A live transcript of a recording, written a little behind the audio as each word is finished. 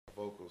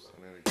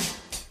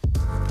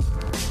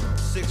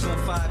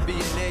615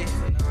 BNA.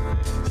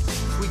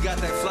 We got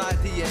that fly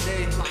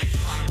DNA.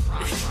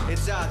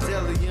 It's our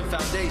Delian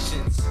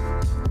Foundations.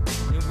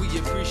 And we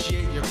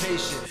appreciate your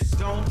patience.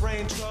 Don't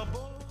bring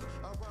trouble.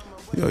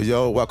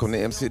 Yo, welcome to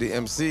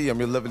MC2MC. I'm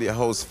your lovely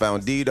host,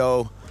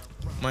 Foundito.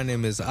 My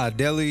name is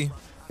Adeli.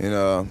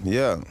 And we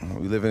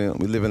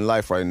living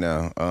life right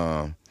now.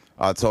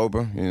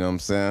 October, you know what I'm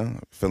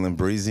saying? Feeling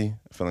breezy,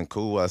 feeling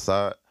cool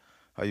outside.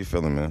 How you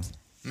feeling, man?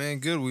 Man,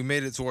 good. We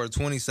made it to our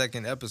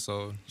 22nd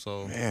episode.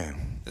 So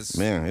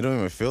Man, it don't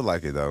even feel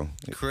like it though.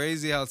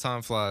 Crazy how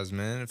time flies,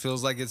 man. It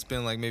feels like it's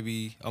been like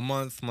maybe a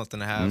month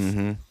and a half.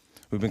 Mm-hmm.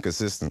 We've been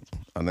consistent.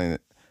 I think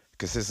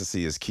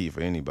consistency is key for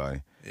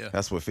anybody. Yeah.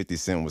 That's what 50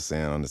 Cent was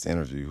saying on this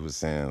interview. He was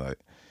saying, like,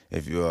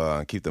 if you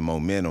keep the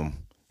momentum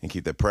and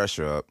keep the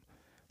pressure up,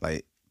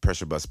 like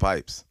pressure bust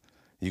pipes,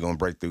 you're gonna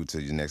break through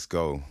to your next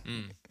goal.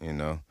 You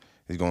know,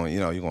 you're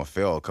gonna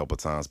fail a couple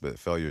times, but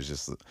failure is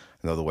just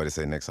another way to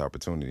say next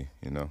opportunity.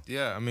 You know.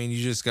 Yeah, I mean,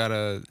 you just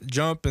gotta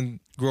jump and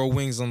grow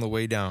wings on the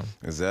way down.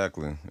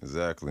 Exactly.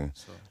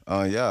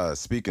 So.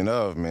 Speaking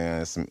of,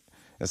 man,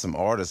 there's some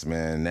artists,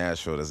 man, in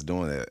Nashville that's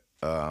doing that.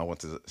 I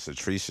went to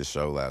Satrisha's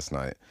show last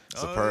night.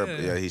 Superb.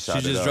 Yeah, he shot it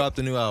up. She just dropped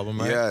a new album,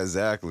 right? Yeah,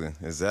 exactly.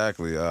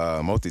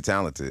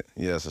 Multi-talented.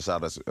 Yeah, so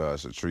shout out to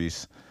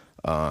Satrice.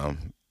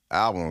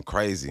 Album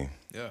crazy.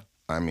 Yeah.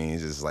 I mean,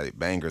 it's just like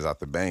bangers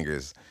after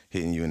bangers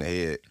hitting you in the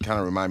head. Kind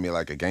of remind me of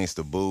like a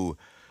Gangsta Boo,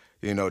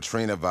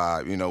 Trina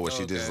vibe, where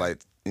she just like,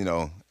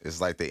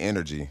 it's like the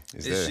energy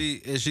is there.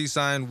 Is she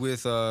signed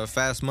with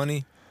Fast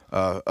Money?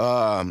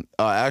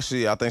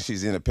 Actually, I think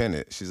she's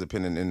independent. She's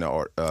independent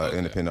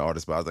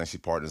artist, but I think she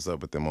partners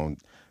up with them on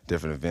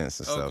different events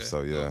and stuff.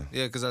 So yeah,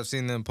 because I've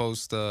seen them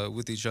post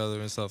with each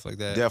other and stuff like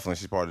that. Definitely,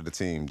 she's part of the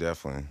team.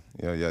 Definitely,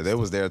 yeah. They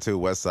was there too.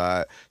 West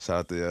Side. Shout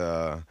out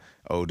to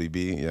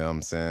ODB. You know what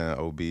I'm saying?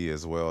 OB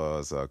as well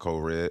as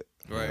Code Red.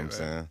 You know what I'm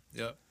saying?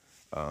 Yep.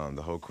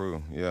 The whole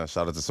crew. Yeah.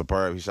 Shout out to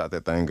Superb. He shot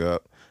that thing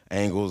up.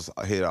 Angles.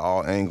 I hit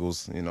all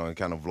angles. And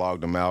kind of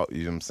vlogged them out.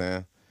 You know what I'm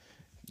saying?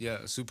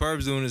 Yeah,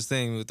 Superb's doing his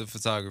thing with the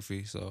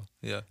photography, so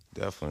yeah.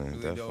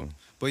 Definitely. Dope.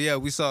 But yeah,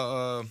 we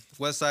saw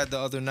Westside the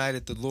other night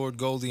at the Lord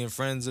Goldie and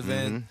Friends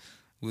event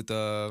with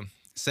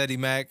Seti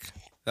Mac.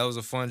 That was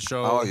a fun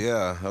show. Oh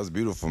yeah, that was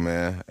beautiful,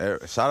 man.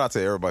 Shout out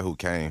to everybody who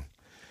came.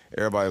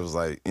 Everybody was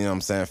like, you know what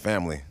I'm saying,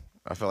 family.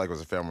 I felt like it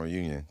was a family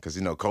reunion because,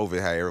 COVID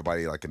had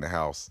everybody like in the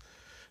house.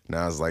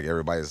 Now it's like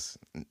everybody's,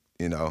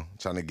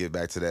 trying to get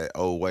back to that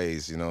old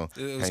ways, It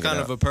was kind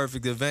of a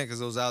perfect event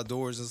because it was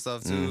outdoors and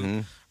stuff,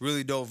 too.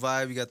 Really dope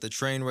vibe. You got the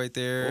train right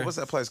there. What was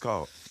that place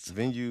called?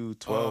 Venue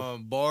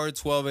 12? Bar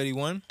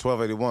 1281.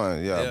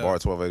 1281, yeah, Bar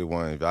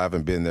 1281. If I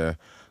haven't been there,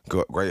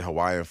 great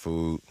Hawaiian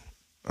food.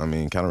 I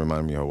mean, kind of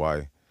reminded me of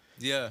Hawaii.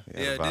 Yeah,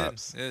 it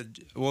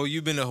did. Well,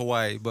 you've been to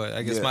Hawaii, but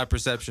I guess my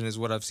perception is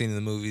what I've seen in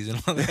the movies and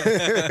all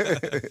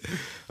that.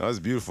 That was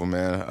beautiful,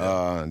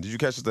 man. Did you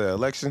catch the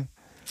election?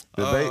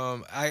 Debate?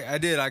 I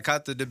did. I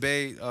caught the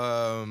debate.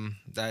 I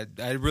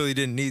really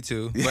didn't need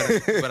to,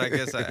 but I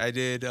guess I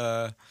did.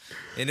 And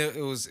it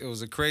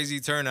was a crazy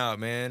turnout,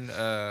 man.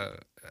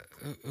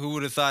 Who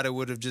would have thought it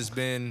would have just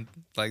been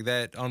like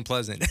that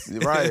unpleasant?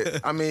 Right.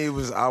 I mean, it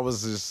was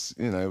just.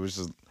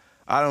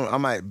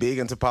 I'm not big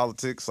into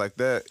politics like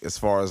that as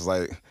far as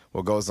like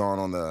what goes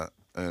on the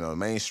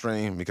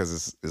mainstream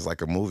because it's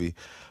like a movie,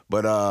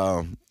 but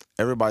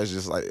everybody's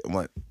just like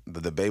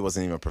the debate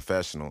wasn't even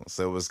professional,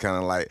 so it was kind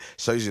of like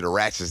shows you the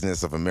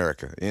ratchetness of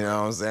America. You know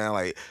what I'm saying?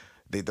 Like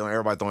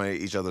everybody throwing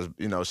at each other's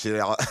shit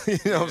out. You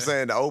know what I'm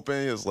saying? The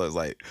open it's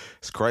like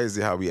it's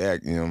crazy how we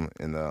act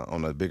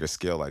on a bigger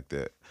scale like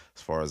that.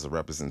 As far as the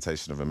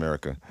representation of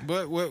America.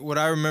 But what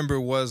I remember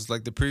was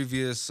like the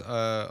previous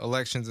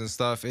elections and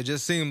stuff, it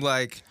just seemed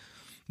like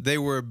they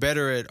were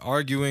better at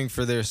arguing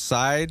for their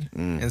side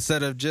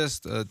instead of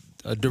just a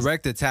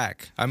direct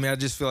attack. I mean, I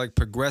just feel like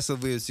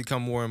progressively it's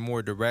become more and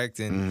more direct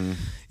and,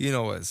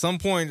 at some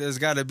point there's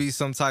got to be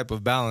some type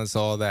of balance to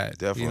all that.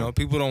 Definitely.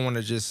 People don't want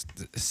to just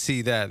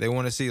see that. They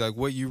want to see like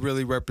what you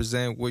really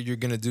represent, what you're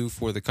going to do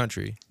for the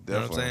country. Definitely. You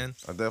know what I'm saying?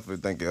 I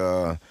definitely think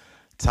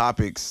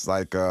topics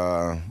like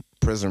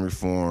prison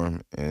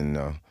reform and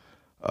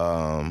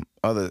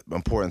other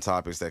important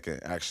topics that can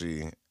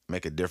actually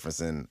make a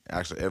difference in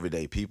actual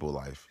everyday people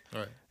life.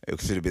 Right. It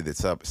should have been the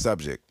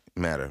subject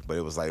matter, but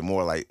it was like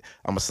more like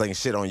I'm gonna sling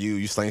shit on you,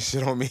 you sling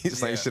shit on me,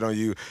 sling shit on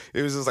you.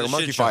 It was just like a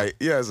monkey fight.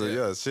 Yeah, it's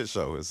a shit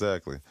show.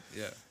 Exactly.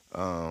 Yeah.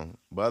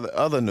 But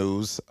other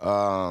news.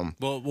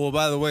 Well,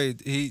 by the way,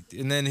 he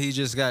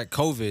just got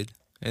COVID,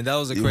 and that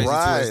was a crazy.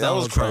 Right, that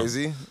was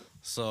crazy.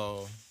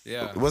 So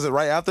yeah. Was it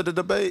right after the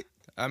debate?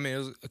 I mean, it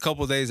was a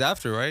couple of days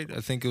after, right?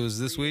 I think it was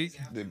this week.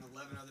 11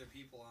 other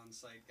people on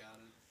site got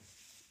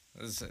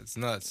it. It's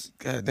nuts.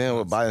 God damn,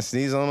 what, Biden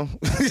sneeze on him?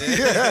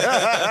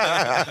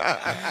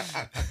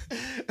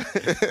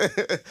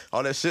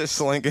 All that shit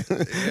slinking.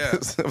 Yeah.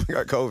 We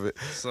got COVID.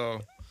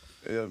 So.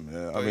 Yeah,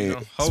 man. But, I mean,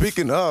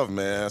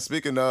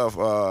 speaking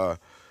of,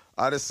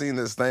 I just seen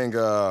this thing,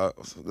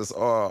 this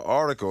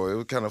article.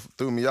 It kind of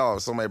threw me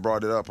off. Somebody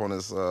brought it up on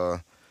this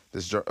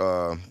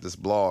this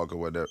blog or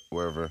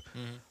whatever.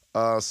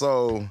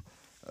 So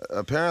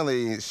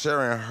apparently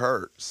Sharon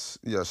Hurt,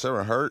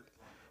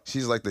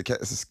 she's like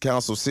the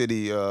council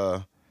city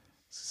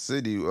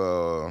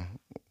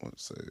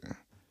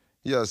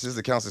yeah, she's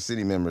the council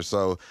city member.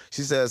 So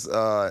she says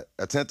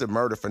attempted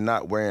murder for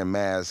not wearing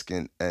masks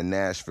in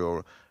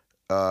Nashville.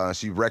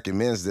 She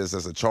recommends this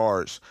as a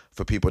charge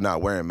for people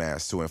not wearing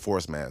masks to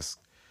enforce masks.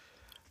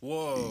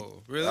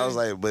 Whoa, really? I was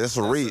like, but it's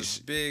a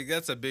reach.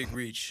 That's a big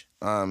reach.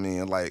 I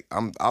mean, like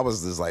I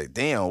was just like,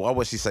 damn, why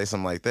would she say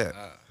something like that?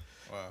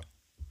 Wow.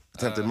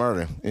 Attempted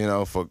murder,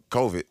 for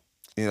COVID.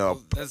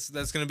 Well,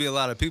 that's gonna be a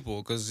lot of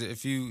people because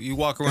if you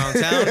walk around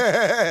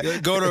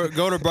town,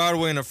 go to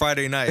Broadway on a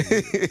Friday night,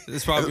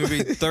 it's probably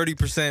gonna be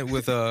 30%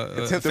 with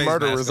attempted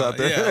murderers out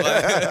there.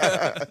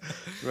 Yeah,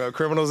 well,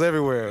 criminals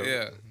everywhere.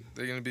 Yeah,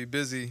 they're gonna be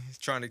busy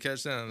trying to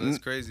catch them. That's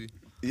crazy.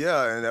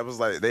 Yeah, and that was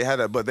like they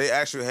had but they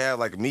actually had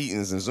like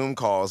meetings and Zoom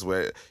calls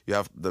where you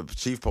have the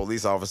chief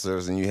police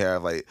officers and you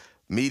have like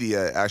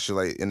media,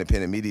 actually like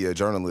independent media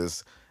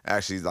journalists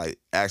actually like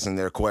asking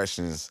their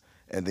questions.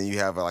 And then you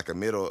have like a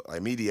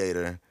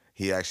mediator.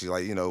 He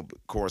actually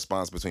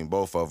corresponds between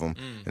both of them,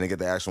 and they get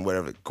to ask them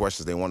whatever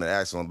questions they want to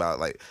ask them about,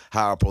 like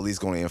how are police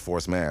going to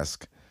enforce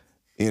masks?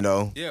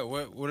 Yeah.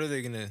 What are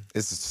they gonna?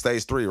 It's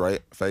stage 3, right?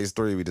 Phase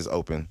 3 we just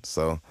opened.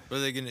 So what are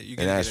they gonna? You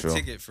gonna get a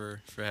ticket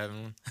for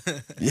having one?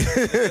 Yeah.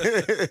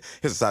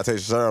 Here's a citation,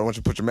 sir. I want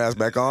you to put your mask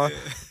back on.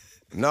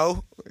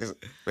 No.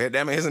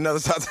 Damn it. Here's another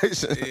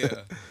citation.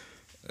 Yeah.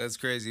 That's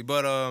crazy.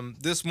 But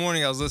this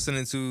morning I was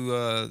listening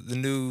to the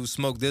new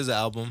Smoke DZA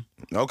album.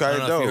 Okay, I don't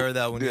know dope. if you heard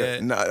that one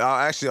yet. No,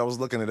 actually I was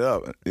looking it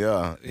up.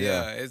 Yeah.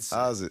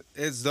 How's it?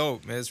 It's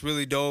dope, man. It's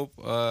really dope.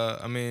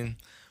 I mean,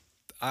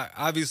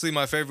 obviously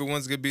my favorite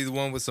one's gonna be the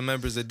one with some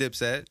members of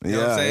Dipset. You know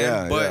what I'm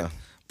saying?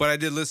 But I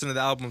did listen to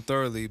the album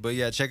thoroughly. But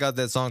yeah, check out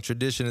that song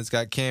Tradition. It's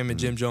got Cam and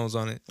Jim Jones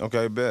on it.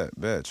 Okay,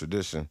 bet.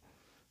 Tradition.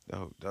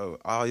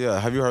 Dope. Oh yeah.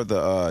 Have you heard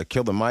the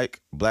Killer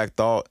Mike, Black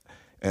Thought,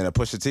 and a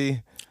Pusha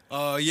T?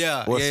 Oh,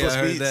 yeah. Or I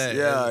heard beats? that.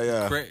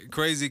 Yeah.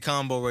 Crazy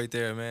combo right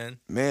there, man.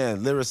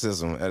 Man,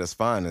 lyricism at its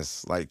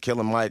finest. Like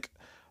Killer Mike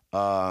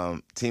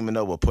teaming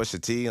up with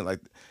Pusha T. Like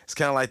it's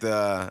kind of like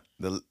the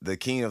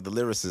king of the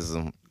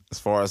lyricism as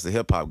far as the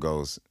hip hop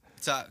goes.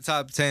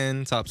 Top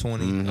 10, top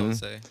 20, I would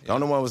say. Yeah. The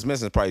only one was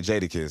missing is probably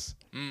Jadakiss.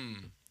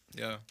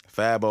 Yeah.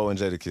 Fabo and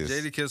Jadakiss.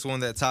 Jadakiss won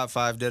that top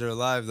 5 Dead or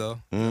Alive,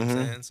 though. You know what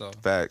I'm saying? So.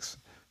 Facts.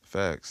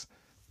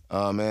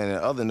 Man, and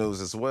other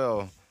news as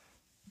well.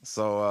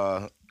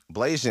 So,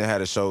 Blasian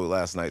had a show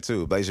last night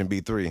too. Blasian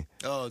B3.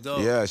 Oh,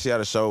 dope. Yeah, she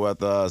had a show at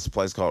this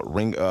place called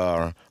Ring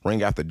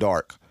After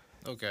Dark.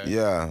 Okay.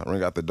 Yeah,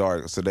 Ring After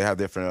Dark. So they have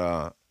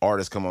different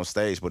artists come on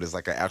stage, but it's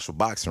like an actual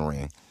boxing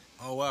ring.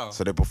 Oh wow.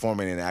 So they're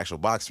performing in an actual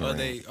boxing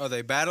ring. Are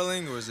they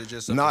battling or is it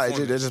just no?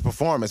 They're just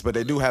performance, but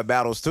they do have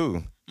battles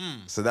too.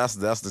 So that's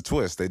the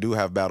twist. They do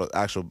have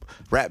actual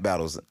rap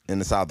battles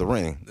inside the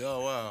ring.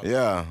 Oh wow.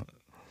 Yeah.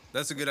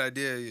 That's a good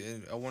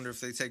idea. I wonder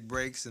if they take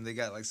breaks and they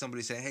got like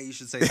somebody saying, "Hey, you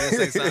should say this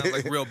next time,"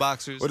 like real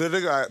boxers. Well,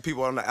 they got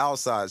people on the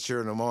outside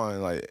cheering them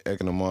on, like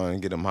egging them on,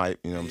 get them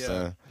hype. You know what I'm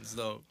saying? It's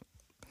dope.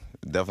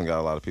 Definitely got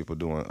a lot of people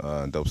doing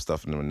dope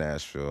stuff in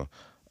Nashville.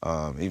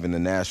 Even the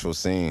Nashville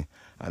scene.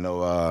 I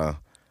know a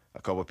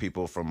couple of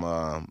people from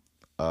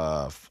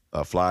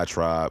Fly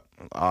Tribe,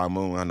 R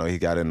Moon. I know he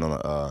got in on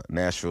the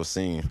Nashville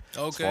scene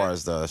as far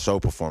as the show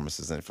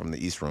performances and from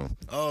the East Room.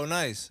 Oh,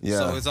 nice. Yeah.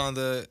 So it's on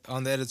the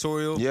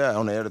editorial. Yeah,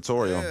 on the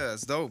editorial. Yeah,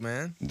 it's dope,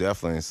 man.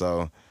 Definitely.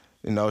 So,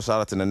 shout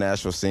out to the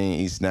Nashville scene,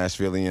 East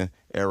Nashvilleian,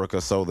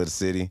 Erica, Soul of the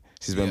City.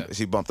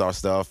 She bumped our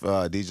stuff.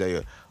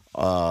 DJ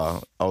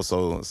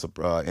also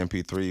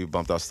MP3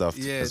 bumped our stuff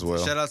as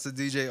well. Shout out to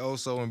DJ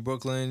Oso in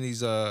Brooklyn.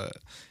 He's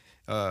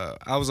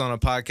I was on a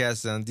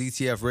podcast on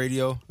DTF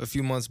Radio a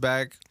few months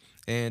back,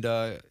 and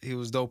he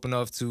was dope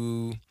enough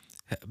to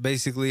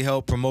basically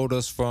help promote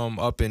us from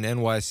up in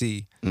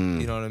NYC. You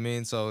know what I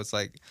mean? So it's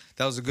like,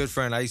 that was a good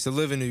friend. I used to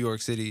live in New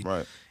York City.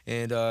 Right.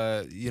 And,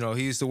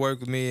 he used to work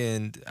with me,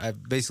 and I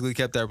basically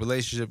kept that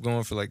relationship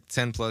going for like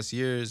 10 plus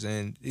years.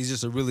 And he's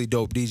just a really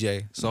dope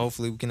DJ. So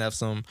hopefully we can have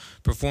some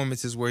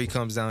performances where he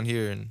comes down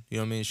here and,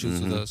 shoots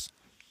with us.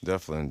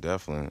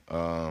 Definitely.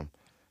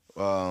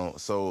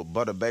 So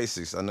Butter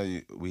Basics, I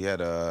know we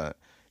had an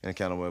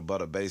encounter with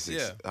Butter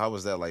Basics. Yeah. How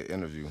was that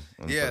interview?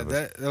 Yeah,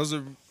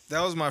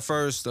 that was my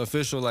first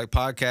official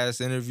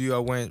podcast interview. I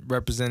went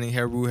representing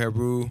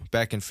Heru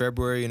back in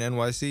February in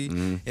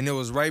NYC, and it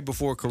was right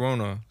before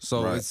Corona.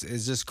 So it's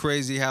just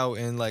crazy how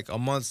in like a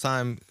month's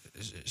time,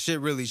 shit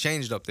really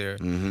changed up there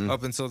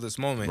up until this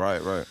moment.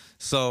 Right.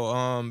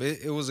 So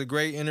it was a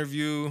great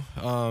interview,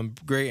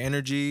 great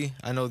energy.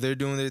 I know they're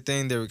doing their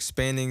thing. They're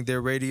expanding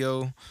their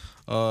radio.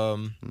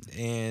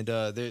 And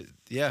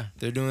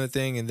they're doing their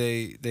thing, and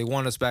they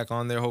want us back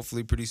on there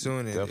hopefully pretty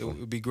soon, and it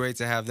would be great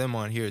to have them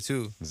on here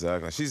too.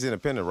 Exactly. She's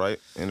independent, right?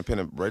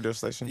 Independent radio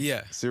station.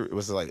 Yeah.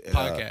 Was it like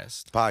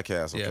podcast?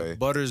 Podcast. Okay. Yeah.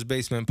 Butters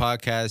Basement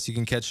Podcast. You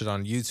can catch it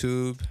on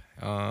YouTube,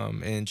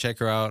 and check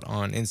her out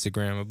on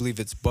Instagram. I believe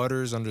it's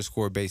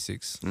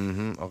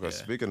Butters_Basics. Okay. Yeah.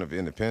 Speaking of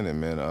independent,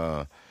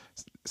 man,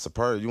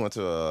 Superb, you went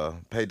to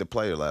Paid to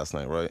Play last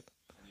night, right?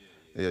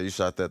 Yeah, you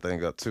shot that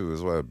thing up too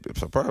as well.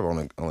 Superb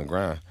on the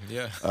grind.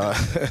 Yeah.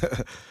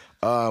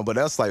 But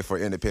that's like for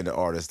independent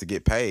artists to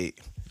get paid.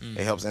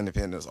 It helps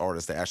independent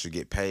artists to actually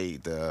get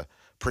paid to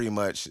pretty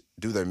much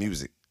do their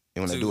music.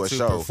 And when they do a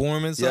show,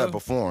 perform and yeah, stuff?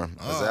 perform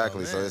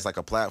exactly. So Man. it's like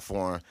a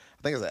platform.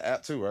 I think it's an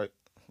app too, right?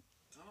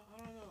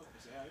 I don't know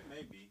if it's out. It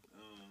may be.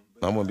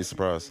 But I wouldn't be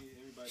surprised.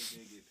 Everybody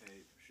did get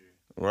paid for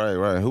sure.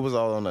 Right. Who was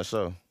all on that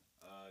show?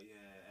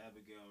 Yeah,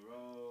 Abigail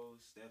Rose,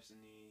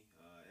 Stephanie,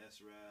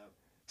 S-Rap,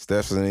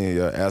 Stephanie,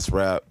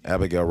 S-Rap,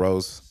 Abigail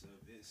Rose,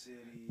 Bit City,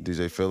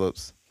 DJ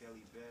Phillips,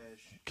 Kelly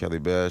Besh, Kelly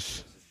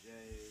Besh,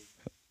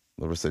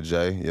 Larissa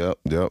J. Larissa J.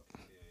 Yep.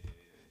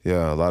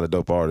 Yeah, a lot of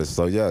dope artists.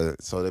 So yeah,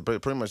 so they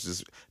pretty much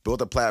just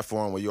built a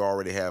platform where you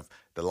already have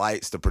the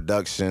lights, the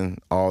production,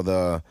 all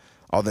the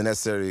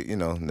necessary,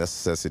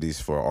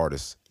 necessities for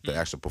artists to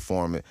actually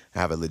perform it,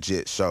 have a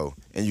legit show,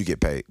 and you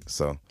get paid.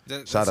 So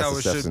That's shout out how to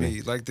it Stephanie.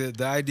 should be. Like the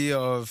idea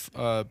of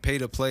pay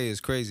to play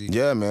is crazy.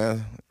 Yeah,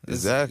 man.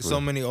 Exactly.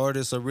 So many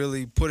artists are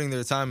really putting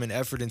their time and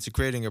effort into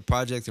creating a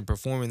project and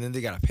performing, then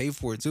they gotta pay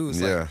for it too. It's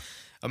like,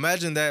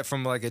 imagine that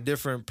from like a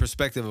different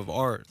perspective of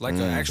art, like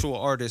an actual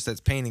artist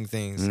that's painting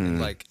things.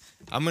 And like,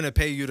 I'm gonna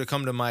pay you to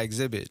come to my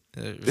exhibit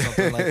or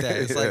something like that.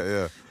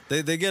 It's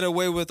they get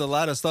away with a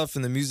lot of stuff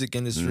in the music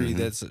industry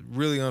that's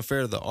really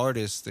unfair to the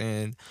artist.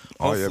 And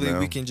hopefully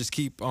we can just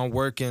keep on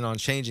working on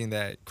changing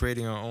that,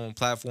 creating our own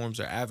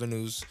platforms or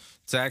avenues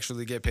to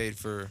actually get paid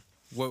for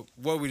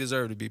what we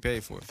deserve to be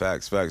paid for.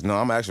 Facts. No,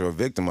 I'm actually a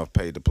victim of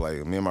Paid to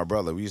Play. Me and my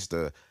brother, we used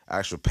to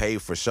actually pay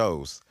for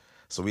shows.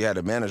 So we had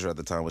a manager at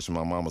the time, which was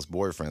my mama's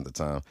boyfriend at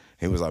the time.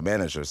 He was our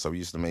manager, so we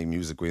used to make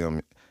music with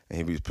him, and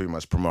he would pretty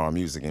much promote our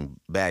music and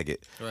bag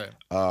it.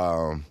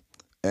 Right.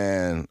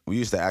 And we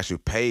used to actually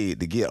pay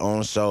to get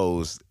on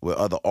shows with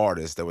other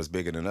artists that was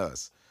bigger than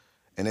us.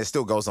 And it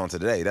still goes on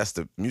today. That's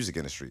the music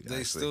industry.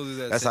 They actually. still do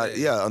that That's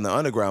today. how, on the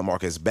underground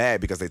market, it's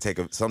bad because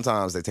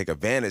sometimes they take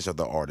advantage of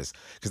the artists.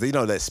 Because they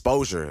know the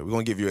exposure. We're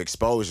going to give you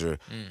exposure.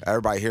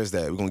 Everybody hears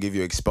that. We're going to give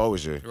you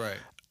exposure. Right.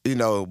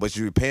 But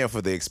you're paying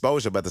for the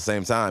exposure, but at the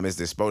same time, is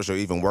the exposure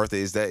even worth it?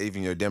 Is that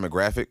even your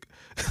demographic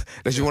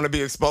that you want to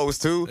be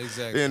exposed to?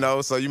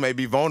 Exactly. So you may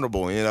be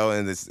vulnerable,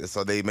 and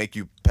so they make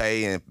you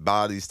pay and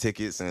buy these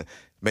tickets and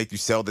make you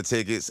sell the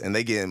tickets, and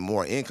they get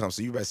more income,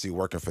 so you're basically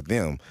working for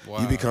them.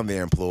 Wow. You become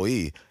their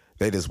employee.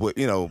 They just,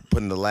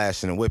 putting the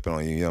lash and the whipping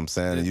on you, you know what I'm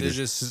saying? And They're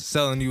just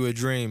selling you a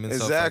dream and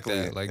Exactly.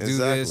 stuff like that. Like, do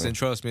this and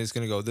trust me, it's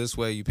going to go this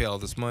way. You pay all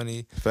this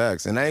money.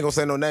 Facts. And I ain't going to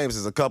say no names.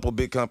 There's a couple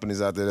big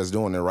companies out there that's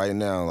doing it right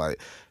now,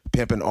 like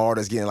pimping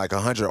artists, getting like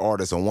 100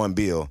 artists on one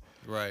bill.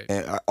 Right.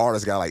 And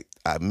artists got like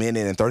a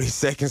minute and 30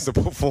 seconds to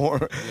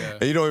perform. Yeah.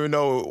 And you don't even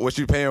know what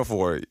you're paying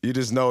for. You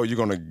just know you're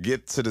going to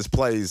get to this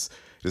place,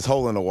 this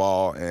hole in the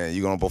wall, and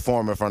you're going to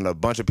perform in front of a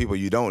bunch of people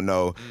you don't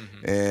know.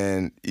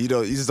 And you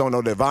just don't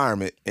know the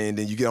environment. And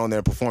then you get on there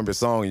and perform your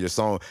song, and your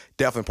song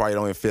definitely probably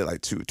don't even fit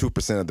like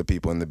 2% of the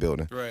people in the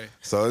building. Right.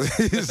 So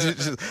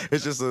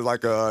it's just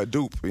like a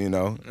dupe,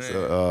 Man.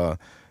 So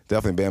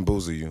definitely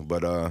bamboozle you.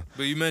 But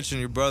you mentioned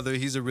your brother.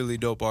 He's a really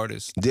dope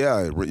artist.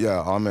 yeah,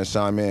 Ahmed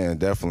Sean Man,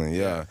 definitely.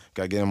 Yeah.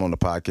 Got to get him on the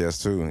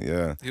podcast too.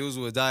 Yeah. He was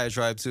with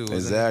Diatribe too, wasn't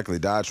Exactly.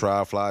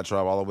 Diatribe, Fly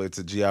Tribe, all the way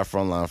to GI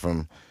Frontline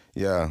from,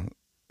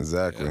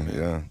 exactly. man.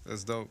 Yeah.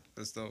 That's dope.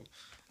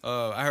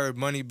 I heard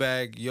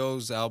Moneybagg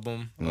Yo's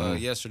album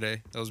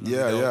yesterday. That was really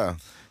dope. Yeah.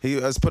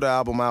 He has put an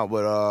album out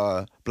with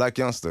Black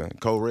Youngster,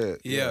 Code Red.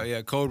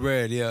 Yeah, Code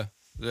Red, yeah.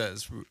 Yeah,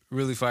 it's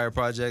really fire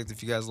project.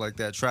 If you guys like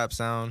that trap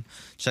sound,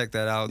 check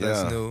that out.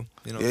 That's new.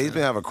 He's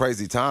been having a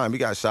crazy time. He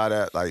got shot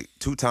at like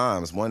 2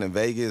 times, one in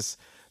Vegas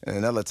and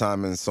another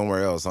time in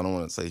somewhere else. I don't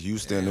want to say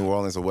Houston, New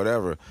Orleans, or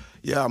whatever.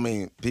 Yeah, I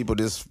mean, people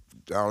just,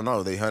 I don't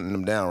know, they hunting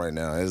him down right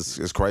now.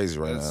 It's crazy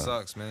right now. That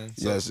sucks, man.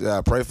 Yes,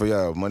 I pray for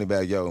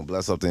Moneybagg Yo.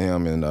 Bless up to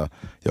him and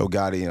Yo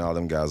Gotti and all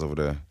them guys over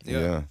there.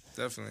 Yeah.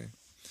 Definitely.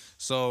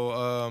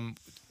 So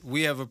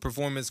we have a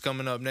performance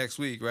coming up next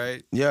week,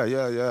 right? Yeah.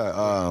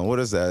 What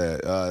is that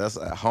at? That's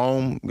at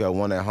home. We got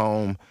one at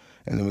home.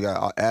 And then we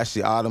got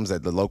Ashley Adams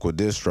at the local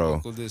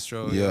distro.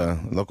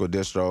 Local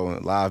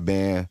distro, live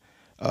band.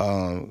 We're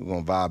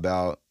going to vibe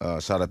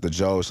out. Shout out to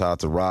Joe. Shout out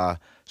to Ra.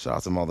 Shout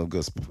out to all the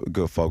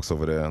good folks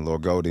over there.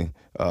 Lord Goldie.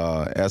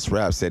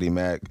 S-Rap, City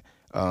Mac.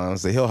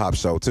 It's a Hill Hop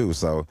show, too.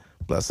 So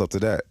bless up to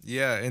that.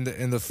 Yeah, and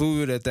the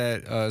food at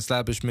that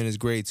establishment is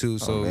great, too.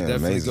 So definitely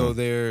amazing. Go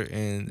there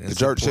and the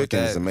jerk chicken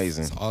is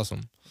amazing. It's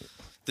awesome.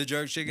 The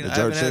jerk chicken, I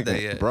haven't had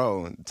that yet.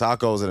 Bro,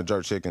 tacos and the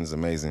jerk chicken is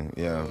amazing.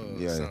 Yeah.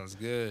 Sounds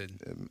good.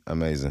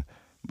 Amazing.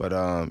 But,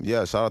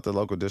 shout out to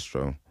local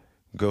distro.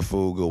 Good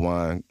food, good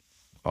wine,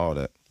 all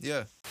that.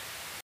 Yeah.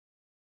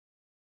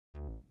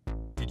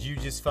 Did you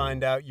just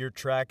find out your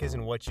track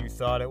isn't what you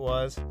thought it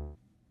was?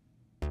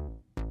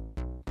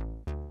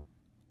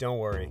 Don't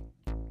worry.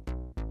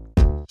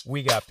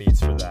 We got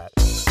beats for that.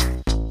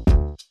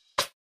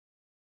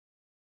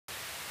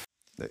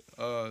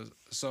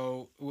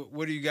 So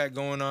what do you got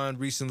going on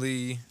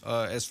recently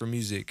as for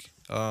music?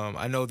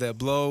 I know that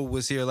Blow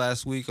was here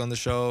last week on the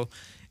show,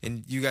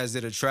 and you guys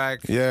did a track.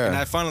 Yeah. And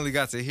I finally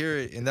got to hear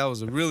it, and that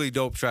was a really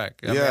dope track.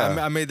 I Yeah. mean,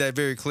 I made that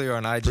very clear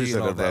on IG Appreciate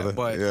and all that, brother. that.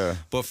 But Yeah.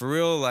 but for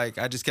real, like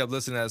I just kept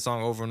listening to that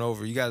song over and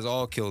over. You guys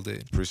all killed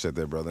it. Appreciate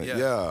that, brother. Yeah.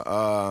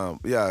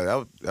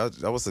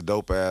 That was a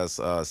dope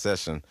ass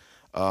session.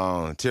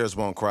 Tears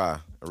Won't Cry,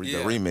 the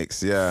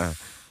remix. Yeah,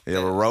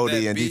 with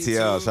Rody and beat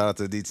DTL. too. Shout out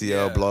to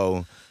DTL, Yeah.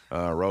 Blow,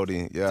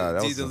 Rody. Yeah,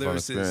 that was the a fun lyricist,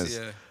 experience.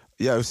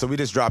 yeah. Yeah, so we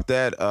just dropped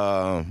that.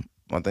 I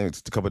think it's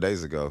a couple of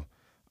days ago.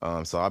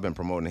 So I've been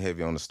promoting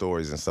heavy on the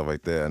stories and stuff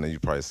like that. I know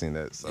you've probably seen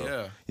that.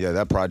 So yeah,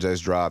 that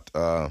project's dropped.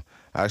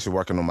 Actually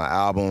working on my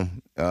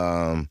album.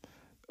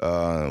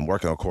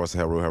 Working, of course,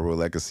 Heru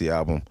Legacy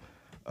album.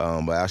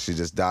 But actually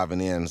just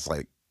diving in, it's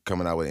like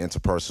coming out with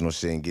interpersonal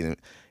shit and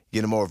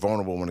getting more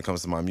vulnerable when it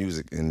comes to my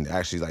music and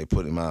actually like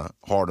putting my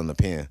heart on the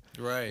pen.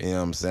 Right. You know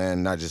what I'm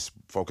saying? Not just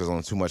focus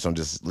on too much on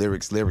just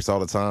lyrics all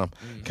the time.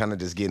 Kind of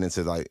just getting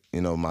into like,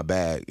 my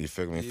bag. You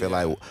feel me? Feel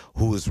like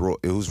who's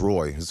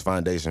Roy, who's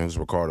Foundation, who's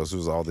Ricardo,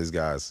 who's all these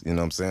guys. You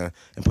know what I'm saying?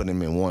 And putting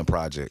them in one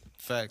project.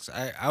 Facts.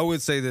 I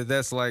would say that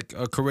that's like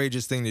a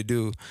courageous thing to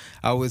do.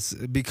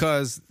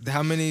 Because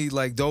how many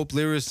like dope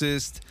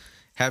lyricists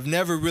have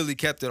never really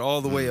kept it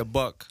all the way a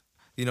buck.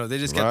 They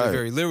just kept it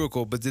very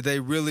lyrical, but did they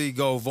really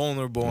go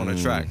vulnerable on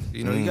a track?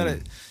 You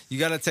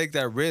gotta take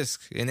that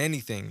risk in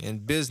anything, in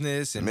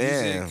business and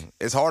music.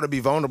 It's hard to be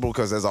vulnerable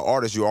because as an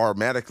artist you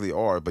automatically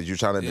are, but you're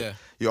trying to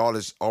you're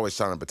always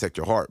trying to protect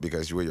your heart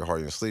because you wear your heart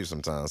in your sleeve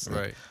sometimes.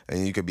 Right.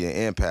 And you could be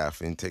an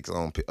empath and take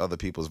on other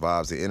people's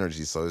vibes and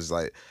energy. So it's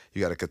like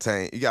you gotta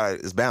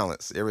it's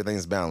balance.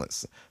 Everything's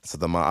balanced. So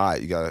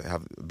you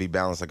gotta be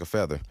balanced like a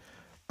feather.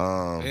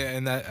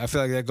 And I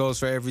feel like that goes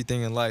for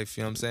everything in life.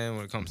 You know what I'm saying?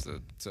 When it comes to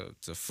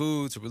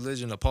food, to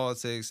religion, to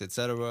politics,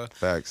 etc.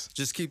 Facts.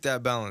 Just keep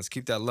that balance,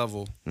 keep that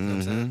level. You know what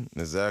I'm saying?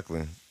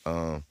 Exactly.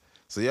 So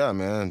yeah,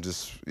 man,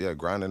 just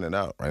grinding it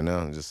out right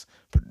now. Just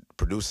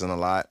producing a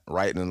lot,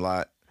 writing a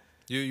lot.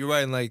 You're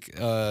writing like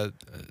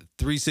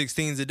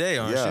 3/16 a day,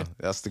 aren't you? Yeah,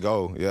 that's the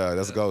goal. Yeah,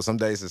 that's the goal. Some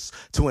days it's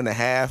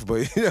 2.5,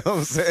 but you know what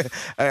I'm saying?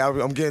 Hey,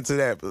 I'm getting to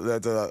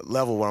that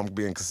level where I'm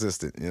being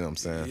consistent. You know what I'm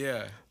saying?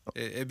 Yeah.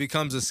 It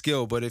becomes a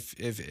skill, but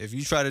if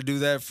you try to do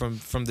that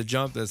from the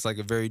jump, that's like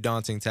a very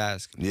daunting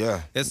task.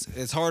 Yeah,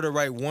 it's hard to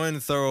write one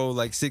thorough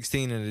like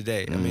 16 in a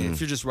day. I mean,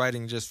 if you're just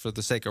writing just for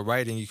the sake of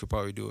writing, you could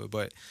probably do it.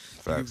 But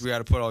you got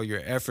to put all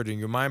your effort and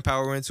your mind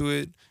power into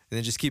it, and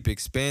then just keep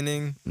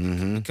expanding.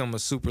 Become a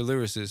super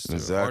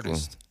lyricist, or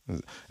artist.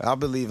 I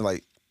believe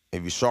like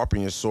if you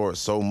sharpen your sword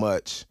so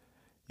much,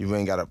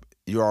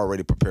 you're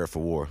already prepared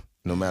for war.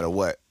 No matter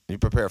what, you're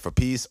prepared for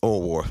peace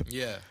or war.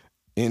 Yeah.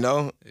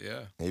 Yeah.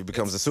 It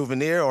becomes a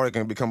souvenir or it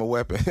can become a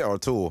weapon or a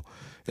tool.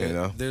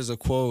 There's a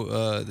quote,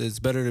 it's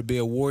better to be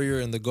a warrior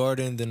in the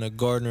garden than a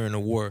gardener in a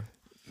war.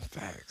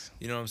 Facts.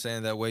 You know what I'm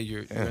saying? That way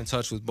you're in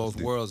touch with both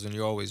worlds and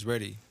you're always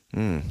ready. You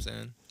know what I'm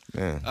saying?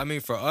 Yeah. I mean,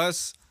 for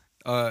us,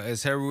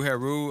 as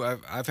Heru,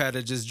 I've had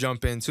to just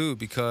jump in too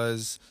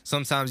because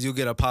sometimes you'll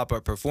get a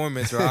pop-up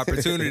performance or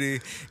opportunity.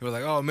 You're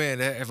like, oh man,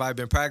 have I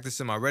been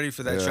practicing? Am I ready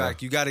for that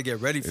track? You got to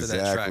get ready for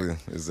that track.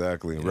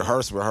 Exactly.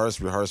 Rehearse. All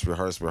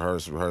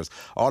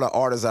the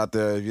artists out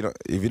there,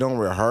 if you don't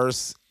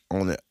rehearse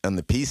on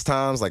the peace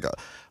times, like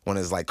when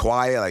it's like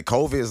quiet, like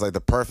COVID is like the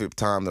perfect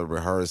time to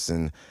rehearse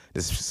and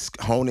just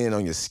hone in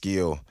on your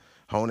skill,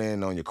 hone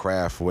in on your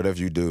craft, whatever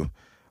you do.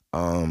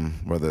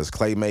 Whether it's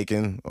clay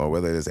making or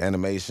whether it's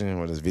animation,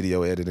 whether it's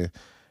video editing,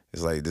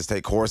 it's like just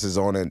take courses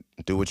on it,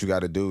 do what you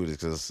got to do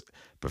because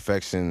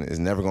perfection is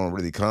never going to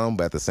really come.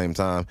 But at the same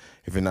time,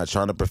 if you're not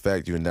trying to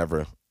perfect, you'll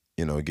never,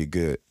 get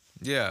good.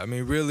 Yeah, I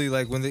mean, really,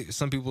 like when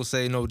some people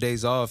say no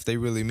days off, they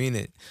really mean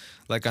it.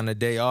 Like on a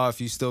day off,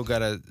 you still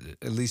gotta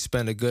at least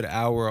spend a good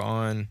hour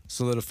on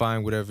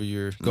solidifying whatever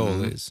your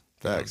goal is.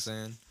 Facts. You know what I'm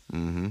saying?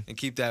 And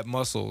keep that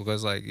muscle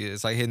because like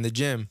it's like hitting the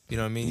gym. You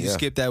know what I mean? You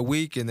skip that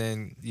week and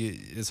then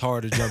it's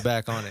hard to jump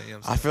back on it. You know what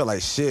I'm saying? I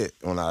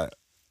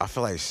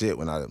feel like shit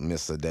when I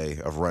miss a day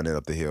of running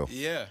up the hill.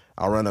 Yeah.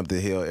 I run up the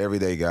hill every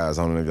day, guys.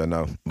 I don't know if y'all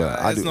know, but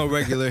I do. It's no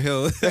regular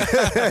hill.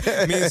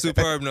 Me and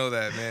Superb know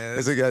that, man.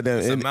 It's a goddamn.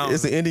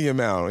 It's an Indian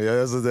mountain.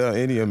 Yeah, it's a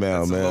Indian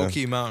mountain, man. It's a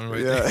low-key mountain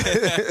right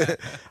there.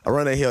 I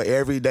run that hill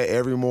every day,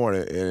 every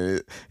morning.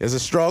 And it's a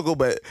struggle,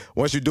 but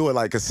once you do it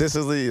like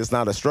consistently, it's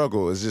not a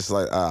struggle. It's just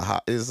like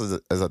it's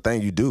a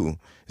thing you do.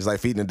 It's like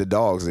feeding the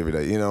dogs every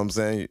day. You know what I'm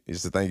saying?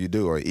 It's the thing you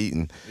do or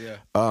eating. Yeah.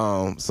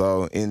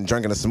 So in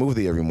drinking a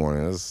smoothie every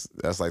morning,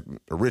 that's like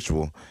a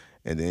ritual.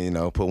 And then,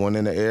 put one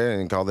in the air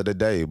and call it a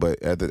day.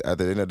 But at the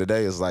end of the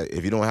day, it's like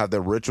if you don't have the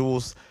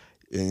rituals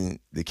and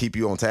they keep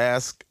you on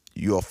task,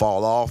 you'll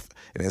fall off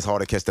and it's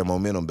hard to catch that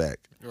momentum back.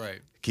 Right.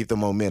 Keep the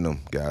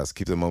momentum, guys.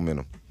 Keep the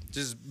momentum.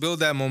 Just build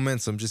that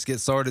momentum. Just get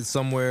started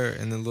somewhere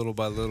and then little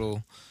by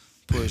little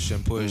push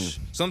and push.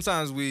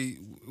 Sometimes we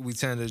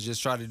tend to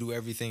just try to do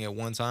everything at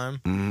one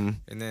time.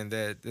 And then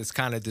it's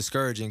kind of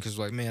discouraging because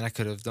like, man, I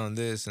could have done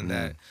this and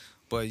that.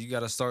 but you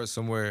got to start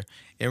somewhere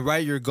and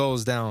write your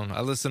goals down.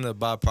 I listen to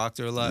Bob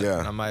Proctor a lot. Yeah.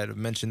 And I might have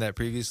mentioned that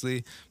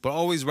previously, but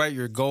always write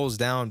your goals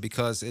down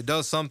because it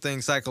does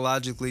something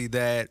psychologically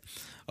that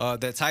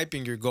that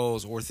typing your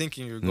goals or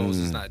thinking your goals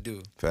does not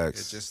do.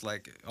 Facts. It just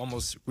like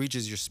almost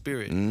reaches your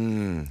spirit.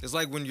 Mm. It's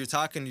like when you're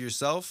talking to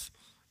yourself,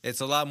 it's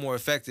a lot more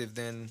effective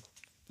than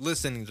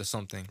listening to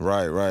something.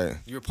 Right, right.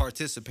 You're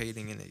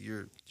participating in it.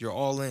 You're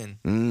all in,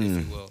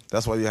 if you will.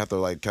 That's why you have to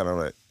like kind of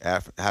like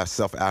have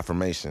self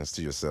affirmations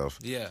to yourself.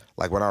 Yeah.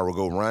 Like when I would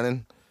go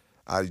running,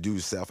 I do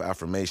self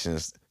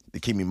affirmations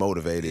to keep me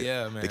motivated.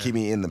 Yeah, man. To keep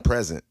me in the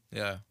present.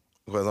 Yeah.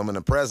 Because I'm in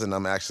the present,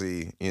 I'm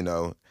actually,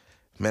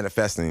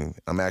 manifesting.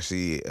 I'm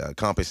actually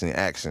accomplishing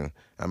action.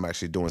 I'm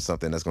actually doing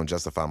something that's going to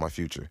justify my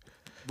future.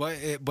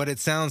 But it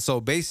sounds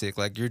so basic,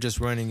 like you're just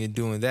running and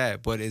doing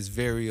that, but it's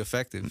very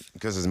effective.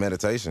 Because it's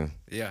meditation.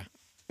 Yeah.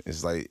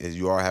 It's like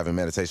you are having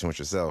meditation with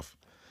yourself.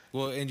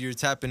 Well, and you're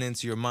tapping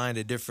into your mind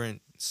at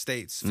different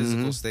states,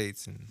 physical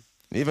states, and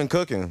Even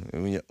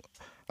cooking.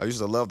 I used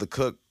to love to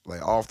cook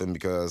like often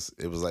because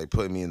it was like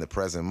putting me in the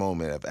present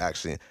moment of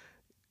actually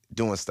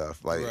doing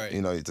stuff. Like,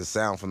 Right. the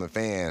sound from the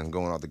fan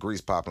going off, the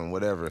grease popping,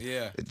 whatever.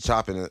 Yeah.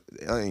 Chopping the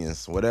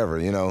onions, whatever,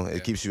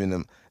 It keeps you in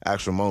the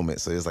actual moment.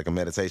 So it's like a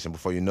meditation.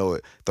 Before you know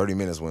it, 30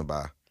 minutes went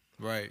by.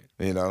 right.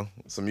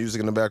 Some music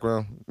in the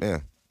background.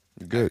 Man,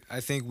 you're good. I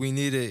think we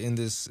need it in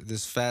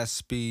this fast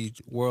speed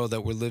world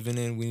that we're living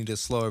in. We need to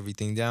slow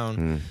everything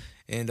down.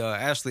 And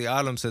Ashley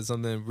Autumn said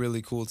something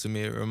really cool to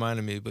me. It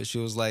reminded me, but she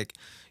was like,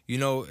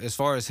 as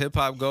far as hip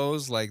hop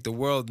goes, like the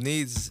world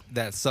needs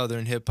that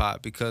Southern hip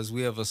hop because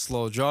we have a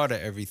slow draw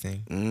to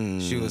everything.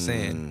 She was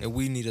saying, and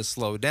we need to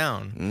slow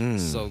down.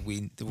 So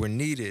we're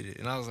needed.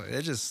 And I was like,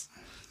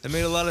 it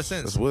made a lot of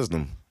sense. That's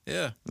wisdom.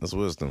 Yeah. That's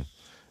wisdom.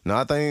 No,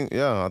 I think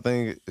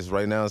it's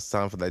right now it's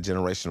time for that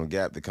generational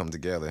gap to come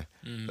together.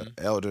 The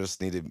elders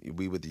need to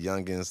be with the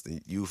youngins.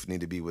 The youth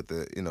need to be with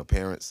the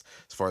parents.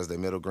 As far as the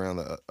middle ground,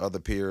 the other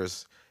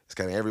peers, it's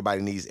kind of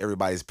everybody needs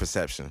everybody's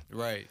perception.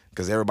 Right.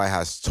 Because everybody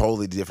has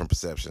totally different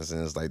perceptions,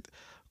 and it's like,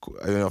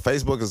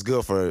 Facebook is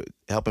good for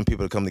helping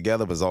people to come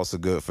together, but it's also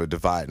good for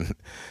dividing.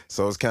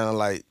 So it's kind of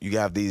like you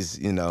have these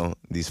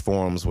these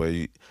forums where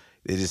it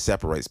just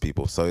separates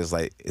people. So it's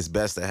like it's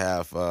best to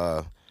have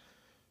a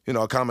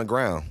common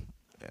ground.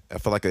 I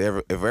feel like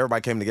if everybody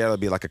came together, it'd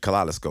be like a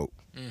kaleidoscope.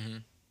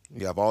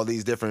 You have all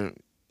these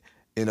different,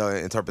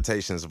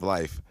 interpretations of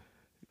life.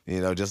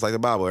 Just like the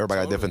Bible,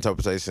 everybody got different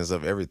interpretations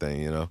of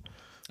everything.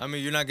 I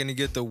mean, you're not going to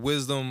get the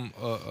wisdom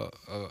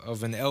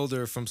of an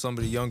elder from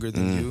somebody younger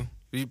than you.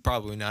 You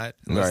probably not,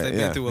 unless they've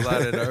been through a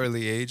lot at an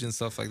early age and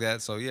stuff like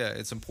that. So yeah,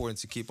 it's important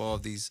to keep all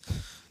of these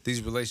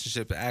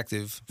relationships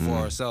active for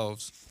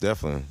ourselves.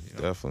 Definitely.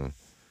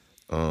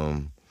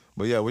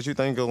 But yeah, what you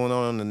think going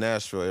on in the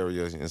Nashville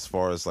area as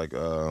far as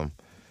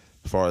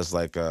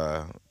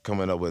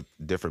coming up with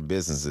different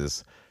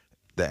businesses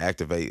that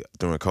activate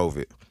during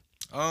COVID?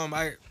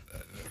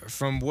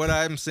 From what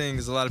I'm seeing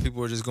is a lot of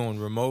people are just going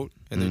remote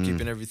and they're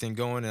keeping everything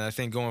going. And I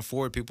think going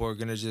forward, people are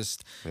going to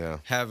just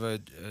have a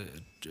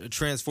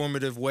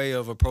transformative way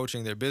of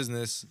approaching their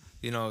business.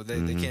 They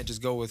can't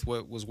just go with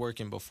what was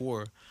working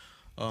before.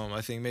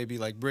 I think maybe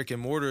like brick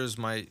and mortars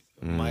might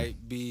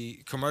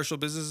be commercial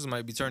businesses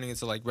might be turning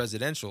into like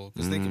residential.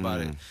 Because think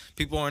about it,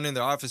 people aren't in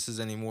their offices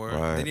anymore.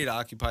 Right. They need to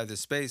occupy this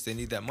space. They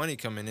need that money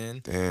coming in.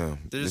 Damn,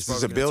 They're just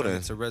it's a probably gonna building.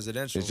 turn it to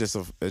residential.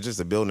 It's just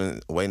a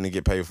building waiting to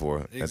get paid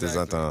for at this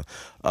Exactly.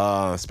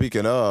 time.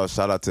 Speaking of,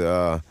 shout out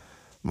to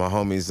my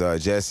homies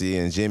Jesse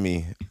and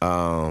Jimmy.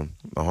 My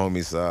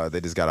homies,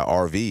 they just got an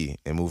RV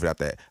and moved out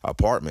that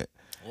apartment.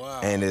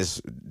 Wow. And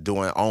it's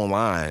doing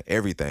online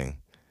everything.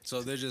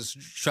 So they're just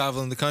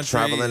traveling the country.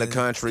 Getting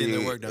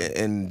their work done.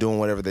 And doing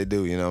whatever they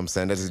do. You know what I'm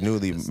saying? That's a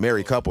newly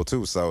married couple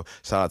too. So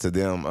shout out to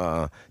them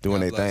doing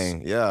their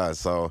thing. Yeah.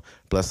 So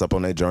blessed up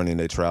on their journey and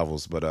their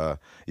travels. But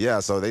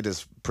so they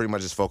just pretty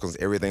much just focus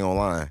everything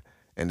online.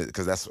 And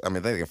because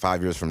thinking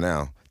 5 years from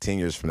now, 10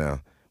 years from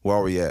now, where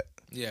are we at?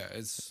 Yeah,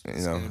 it's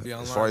gonna be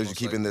online, as far as you most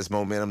keeping likely. this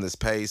momentum, this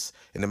pace,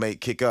 and to make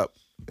kick up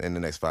in the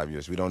next 5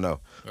 years, we don't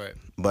know. Right.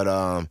 But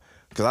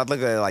because I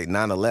look at it like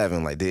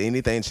 9/11, like did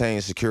anything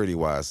change security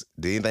wise?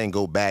 Did anything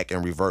go back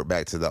and revert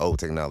back to the old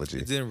technology?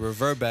 It didn't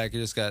revert back. It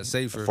just got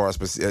safer.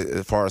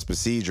 As far as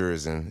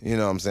procedures and you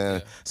know what I'm saying.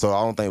 Yeah. So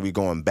I don't think we're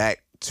going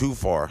back too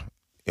far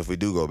if we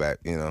do go back.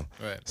 Right.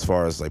 As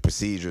far as like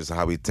procedures,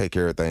 how we take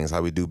care of things,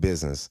 how we do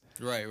business.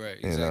 Right.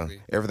 Exactly.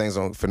 Everything's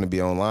finna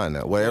be online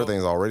now. Well,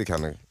 everything's already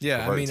kind of.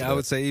 Yeah, I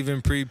would say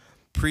even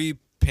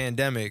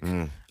pre-pandemic,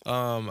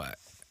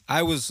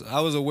 I was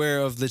aware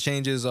of the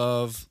changes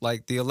of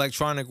like the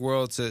electronic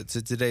world to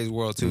today's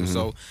world too.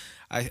 So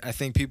I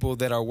think people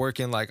that are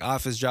working like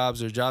office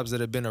jobs or jobs that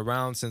have been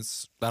around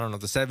since, I don't know,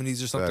 the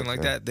 70s or something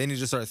like that, they need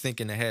to start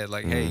thinking ahead.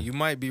 Like, hey, you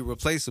might be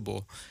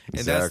replaceable.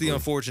 And that's the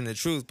unfortunate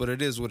truth, but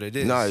it is what it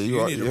is. No,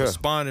 you need to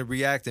respond and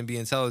react and be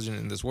intelligent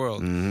in this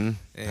world. And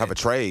have a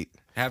trade.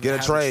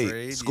 Get a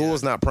trade. School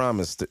is not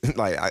promised.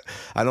 Like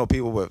I know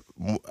people with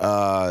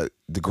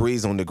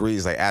degrees on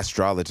degrees, like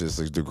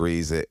astrologists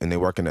degrees, and they're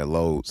working at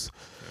Lowe's.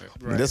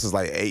 And this is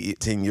like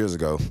 10 years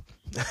ago.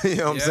 You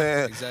know what I'm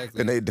saying?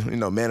 Exactly. And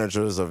they,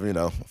 managers of,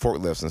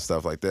 forklifts and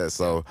stuff like that.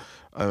 So,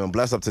 I'm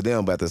blessed up to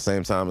them. But at the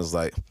same time, it's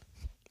like,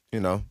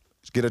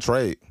 get a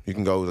trade. You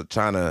can go to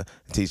China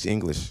and teach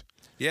English.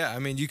 Yeah, I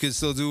mean, you can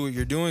still do what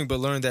you're doing, but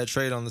learn that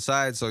trade on the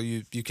side so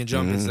you can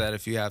jump into that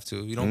if you have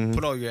to. You don't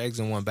put all your eggs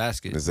in one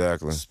basket.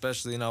 Exactly.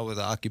 Especially, with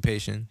an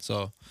occupation.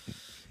 So,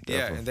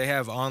 yeah, and they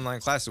have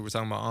online classes. We're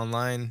talking about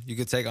online. You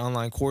could take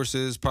online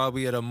courses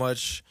probably at a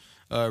much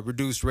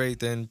reduced rate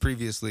than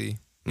previously.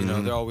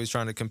 They're always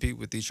trying to compete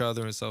with each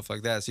other and stuff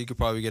like that. So you could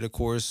probably get a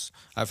course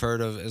I've heard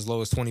of as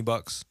low as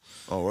 $20.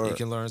 Oh, word. You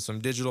can learn some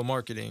digital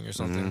marketing or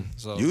something.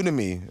 So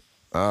Udemy.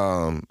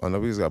 I know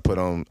we just got put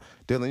on.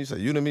 Dylan, you said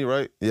Udemy,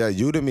 right? Yeah,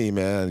 Udemy,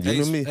 man.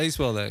 Udemy. How you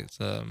spell that?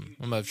 I'm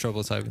having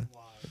trouble typing.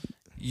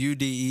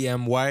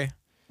 UDEMY.com?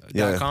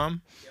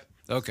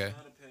 Okay.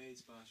 Not a paid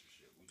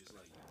sponsorship. We just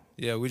like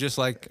you. Yeah, we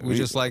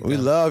just like We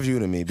them. love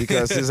Udemy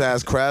because this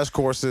has crash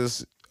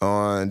courses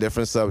on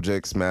different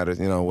subjects matters,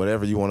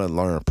 whatever you want to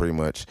learn pretty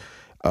much.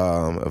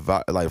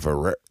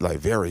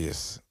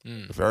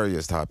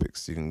 Various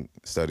topics you can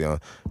study on.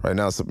 Right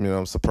now,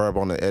 I'm superb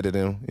on the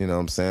editing, what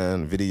I'm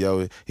saying?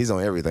 Video, he's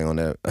on everything on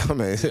that. I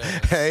mean,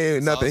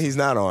 ain't nothing awesome. He's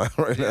not on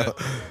right now.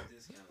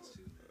 Discounts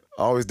too, man.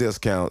 Always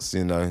discounts,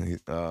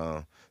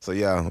 so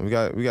yeah, we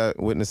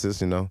got witnesses,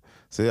 So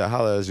yeah,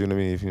 holla at us,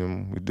 Udemy if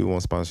we do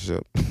want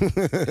sponsorship.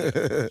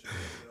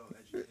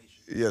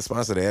 Yeah,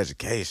 sponsor the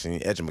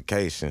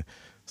education.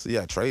 So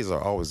yeah, trades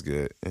are always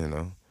good,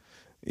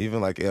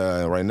 Even like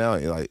right now,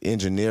 like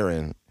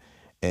engineering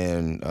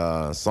and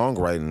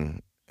songwriting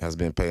has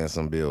been paying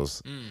some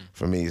bills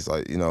for me. It's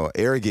like,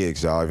 Air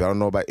Gigs, y'all. If y'all don't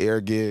know about Air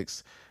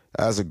Gigs,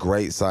 that's a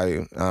great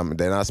site.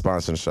 They're not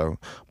sponsoring the show,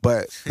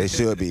 but they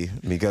should be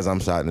because I'm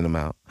shouting them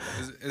out.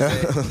 Is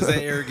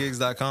that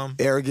airgigs.com?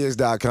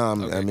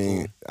 Airgigs.com. Okay, I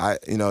mean,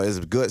 cool. it's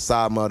good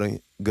side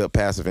money, good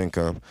passive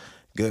income,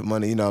 good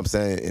money, you know what I'm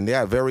saying? And they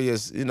have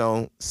various,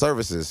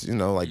 services,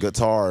 like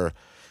guitar,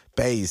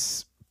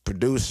 bass,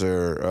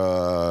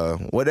 producer,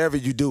 whatever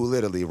you do,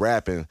 literally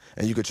rapping,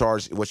 and you could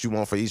charge what you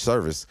want for each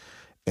service.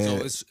 And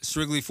So it's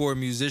strictly for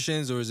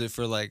musicians, or is it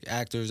for like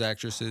actors,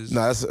 actresses?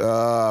 no, that's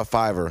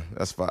Fiverr.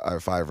 That's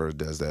Fiverr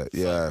does that.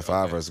 Yeah,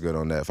 Fiverr, Fiverr's good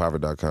on that.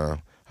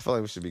 Fiverr.com. I feel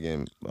like we should be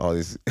getting all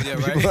these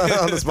people right?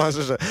 on the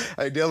sponsorship.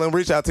 Hey, Dylan,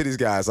 reach out to these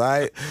guys, all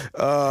right?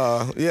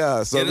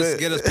 Yeah. So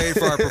Get us paid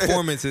for our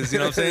performances. You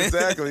know what I'm saying?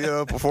 Exactly.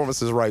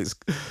 Performances rights.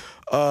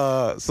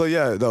 So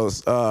yeah,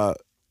 those.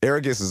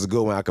 Arrogance is a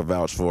good one I could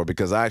vouch for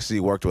because I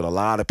actually worked with a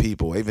lot of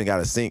people. I even got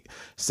a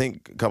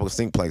couple of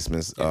sync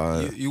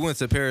placements. You went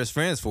to Paris,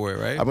 France for it,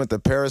 right? I went to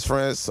Paris,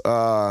 France,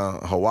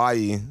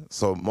 Hawaii.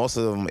 So most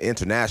of them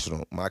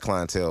international, my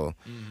clientele,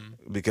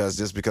 because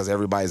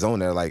everybody's on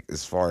there. Like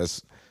as far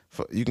as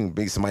you can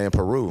meet somebody in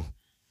Peru,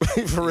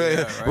 for real,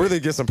 right. really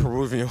get some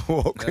Peruvian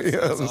walk. That's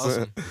what I'm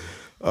awesome.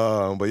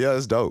 saying? But yeah,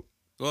 it's dope.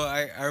 Well,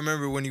 I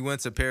remember when you went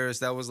to Paris,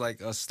 that was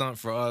like a stunt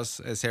for us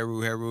as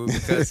Heru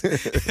because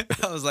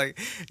I was like,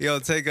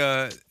 take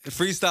a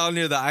freestyle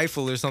near the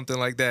Eiffel or something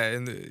like that.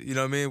 And you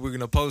know what I mean? We're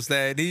going to post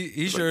that. And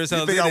he sure as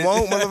hell You think did I it.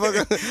 won't,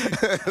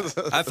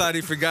 motherfucker? I thought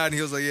he forgot. And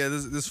he was like, yeah,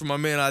 this is for my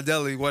man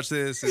Adeli. Watch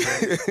this.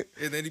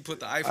 And then he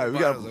put the Eiffel. All right,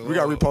 we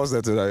got to repost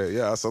that today.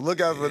 Yeah, so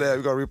look out for that.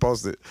 We got to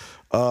repost it.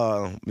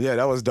 Yeah,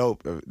 that was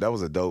dope. That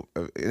was a dope.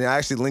 And I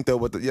actually linked up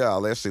with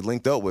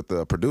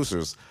the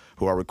producers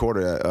who I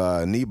recorded at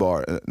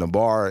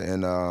Nabar,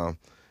 and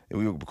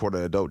we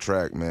recorded a dope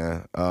track,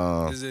 man.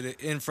 Is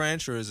it in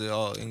French or is it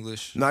all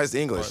English? No, it's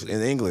English. Partly.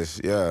 In English,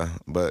 yeah.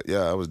 But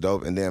yeah, it was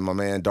dope. And then my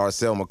man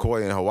Darcel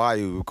McCoy in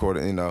Hawaii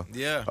recorded,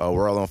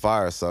 World on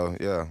Fire. So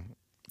yeah.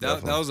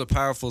 That was a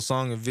powerful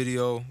song and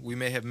video. We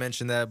may have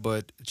mentioned that,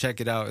 but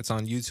check it out. It's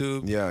on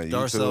YouTube. Yeah,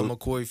 Darcel YouTube.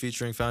 McCoy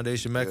featuring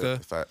Foundation Mecca. Yeah,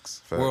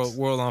 facts.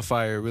 World on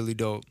Fire, really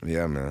dope.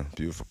 Yeah, man.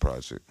 Beautiful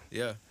project.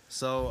 Yeah.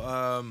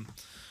 So,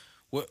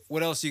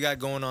 what else you got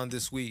going on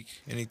this week?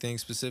 Anything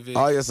specific?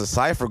 Oh, yeah, it's a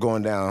cypher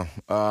going down.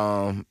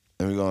 And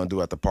we're gonna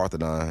do at the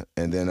Parthenon.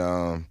 And then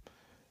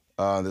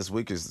this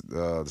week is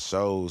the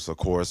shows, of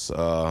course.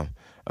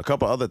 A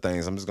couple other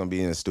things. I'm just gonna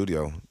be in the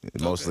studio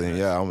mostly. Okay,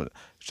 nice. Yeah, I'm gonna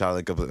try to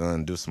link up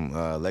and do some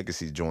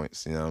legacy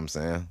joints. You know what I'm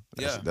saying?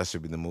 That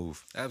should be the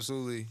move.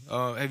 Absolutely.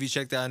 Have you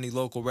checked out any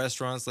local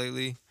restaurants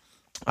lately?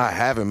 I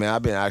haven't, man.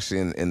 I've been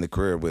actually in the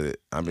crib with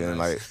it. I've been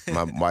Nice. like,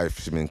 my wife,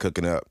 she's been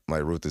cooking up.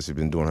 Like Ruth, she's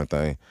been doing her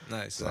thing.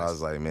 Nice. So I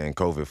was like, man,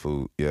 COVID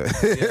food. Yeah.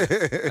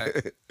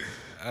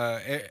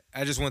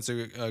 I just went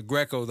to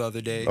Greco the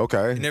other day.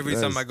 Okay. And every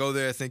Nice. time I go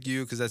there, I think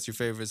you because that's your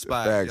favorite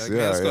spot. Facts. You're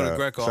like, man, let's go to yeah.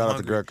 Greco. Shout I'm out to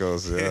hungry.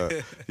 Greco's.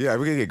 Yeah. Yeah,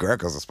 we can get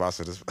Greco's to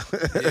sponsor this.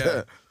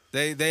 Yeah.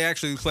 They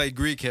actually play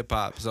Greek hip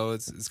hop, so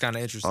it's kind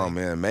of interesting. Oh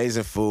man,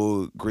 amazing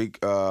food. Greek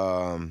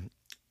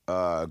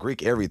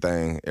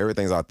everything.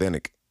 Everything's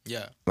authentic.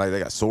 Yeah. Like they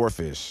got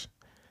swordfish.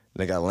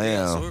 They got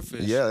lamb.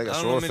 Swordfish. Yeah, they got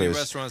I don't know many swordfish.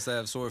 restaurants that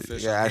have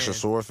swordfish. Yeah, on actual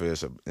hand.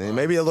 swordfish. And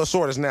maybe a little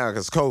shortage now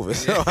because COVID.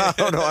 So I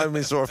don't know how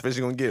many swordfish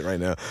you're going to get right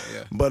now.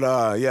 Yeah.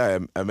 But, yeah,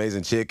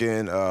 amazing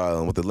chicken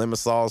with the lemon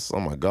sauce. Oh,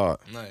 my God.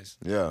 Nice.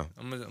 Yeah.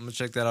 I'm gonna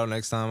check that out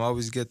next time. I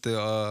always get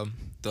the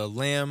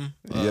lamb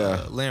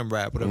lamb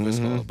wrap, whatever it's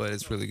called, but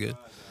it's really good.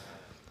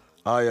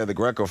 Oh, yeah, the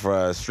Greco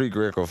fries, street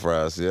Greco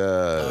fries.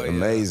 Yeah,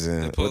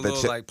 amazing. They put with a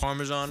little, like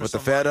Parmesan or with the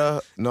something.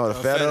 feta. No, the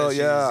feta, cheese.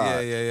 yeah.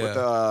 Yeah. With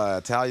the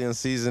Italian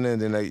seasoning.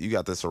 Then you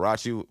got the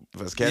sriracha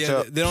with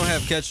ketchup. Yeah, they don't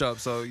have ketchup,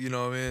 so you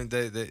know what I mean.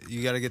 They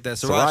you got to get that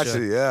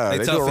sriracha. Yeah, they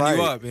do it toughen right.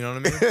 you up. You know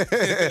what I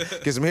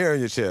mean? Get some hair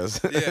in your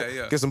chest.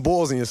 Yeah. Get some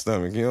balls in your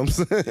stomach. You know what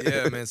I'm saying?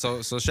 Yeah, man.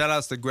 So shout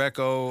outs to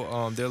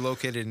Greco. They're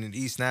located in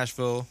East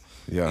Nashville.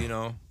 Yeah. You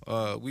know,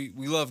 we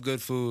love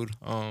good food.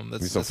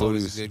 That's some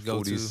always a foodies, good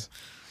go-to. foodies.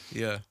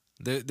 Yeah.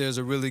 There's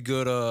a really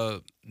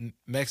good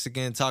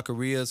Mexican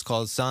taqueria. It's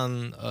called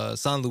San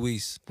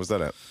Luis. What's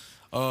that at?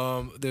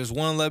 There's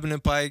one on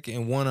Lebanon Pike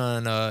and one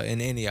on in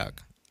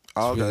Antioch.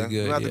 Oh, okay. really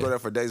good, We have to yeah. go there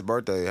for Dave's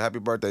birthday. Happy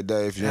birthday,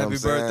 Dave. You know Happy what I'm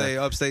saying? birthday,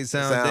 Upstate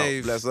Sound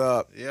Dave. Bless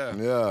up. Yeah.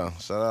 Yeah.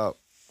 Shout out.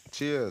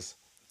 Cheers.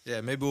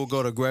 Yeah, maybe we'll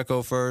go to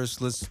Greco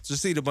first. Let's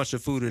just eat a bunch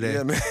of food today.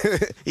 Yeah, man.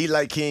 Eat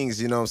like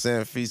kings, you know what I'm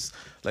saying? Feast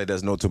like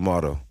there's no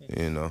tomorrow,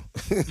 you know.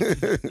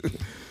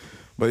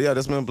 But yeah,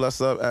 this been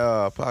Bless Up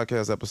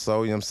podcast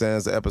episode, you know what I'm saying?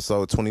 It's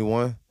episode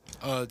 21.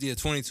 Yeah,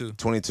 22.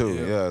 22,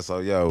 yeah. So,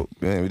 yo,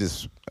 man, we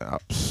just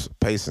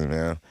pacing,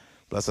 man.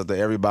 Bless up to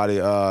everybody.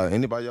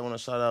 Anybody y'all want to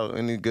shout out?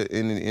 Any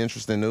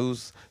interesting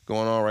news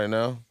going on right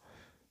now?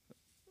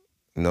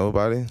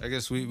 Nobody? I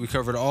guess we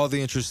covered all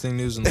the interesting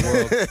news in the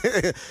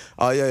world.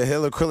 Oh, yeah,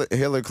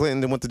 Hillary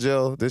Clinton went to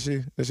jail. Did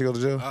she? Did she go to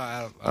jail?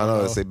 I I don't know.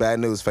 know. They say bad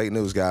news, fake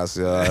news, guys.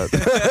 Yeah,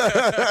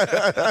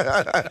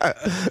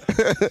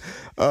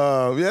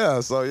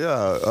 so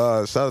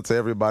yeah. Shout out to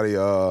everybody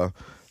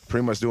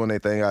pretty much doing their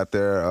thing out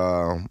there.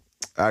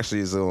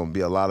 Actually, there's going to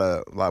be a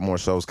lot more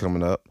shows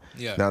coming up.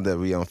 Yeah. Now that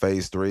we on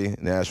phase 3,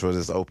 Nashville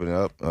is opening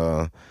up.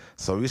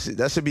 So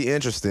that should be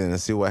interesting and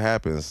see what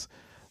happens.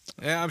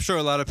 Yeah, I'm sure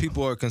a lot of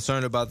people are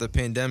concerned about the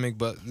pandemic,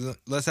 but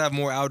let's have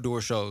more outdoor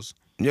shows.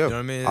 Yeah, You know what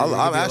I mean? I'm It'll be a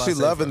lot actually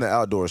safer. loving the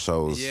outdoor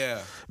shows.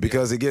 Yeah.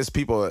 because it gives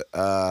people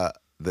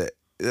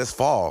it's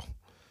fall.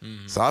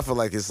 Mm-hmm. So I feel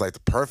like it's like the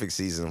perfect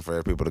season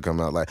for people to come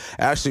out. Like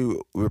actually,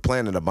 we're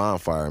planning a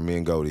bonfire, me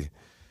and Goldie,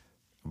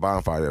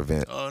 bonfire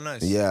event. Oh,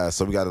 nice. Yeah,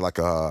 so we got like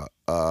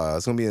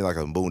it's gonna be in like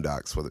a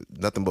boondocks with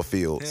nothing but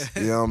fields.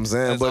 You know what I'm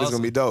saying? That's But it's awesome.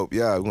 gonna be dope.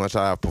 Yeah, we're gonna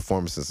try to have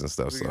performances and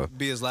stuff. We So can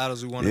be as loud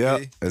as we want to yeah,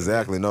 be.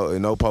 exactly.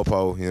 No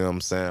popo. You know what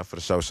I'm saying? For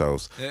the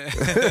shows.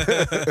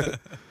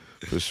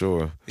 For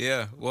sure.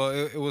 Yeah, well,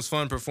 it was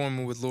fun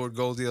performing with Lord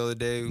Gold the other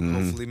day.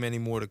 Hopefully, many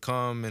more to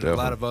come, and a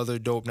lot of other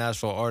dope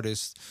Nashville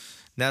artists.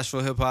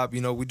 Nashville hip hop. You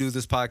know, we do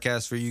this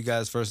podcast for you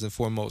guys first and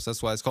foremost.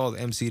 That's why it's called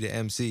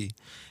MC2MC.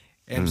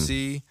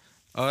 MC,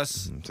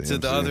 us to MC.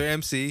 the other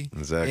MC,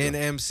 Exactly. and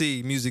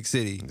MC Music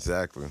City.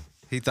 Exactly.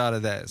 He thought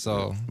of that,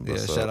 so yeah,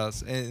 What's shout up?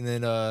 outs. And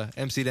then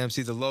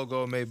MC2MC, the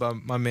logo made by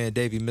my man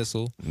Davey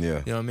Missile.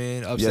 Yeah. You know what I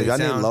mean? Yeah, Upstate y'all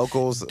need Sound.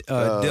 locals.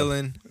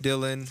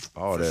 Dylan,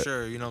 all for that.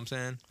 sure. You know what I'm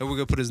saying? And we're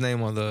gonna put his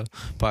name on the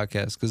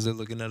podcast because they're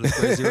looking at us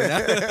crazy right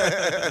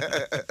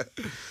now.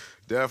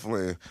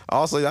 Definitely.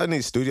 Also, y'all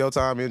need studio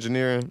time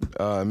engineering,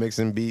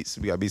 mixing beats.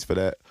 We got beats for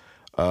that.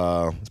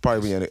 It's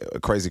probably being a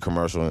crazy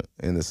commercial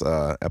in this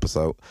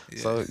episode.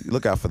 So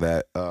look out for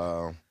that.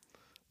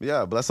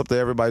 Yeah, bless up to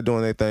everybody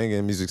doing their thing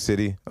in Music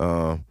City.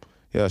 Yeah,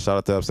 shout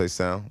out to Upstate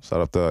Sound.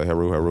 Shout out to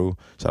Heru.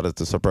 Shout out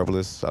to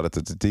Superfluous. Shout out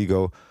to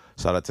Tatigo.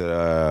 Shout out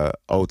to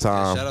Old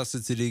Time. Shout out to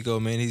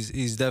Tadico, man.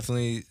 He's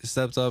definitely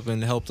stepped up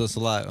and helped us a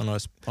lot on our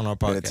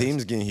podcast. And the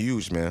team's getting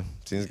huge, man.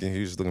 Team's getting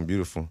huge. It's looking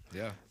beautiful.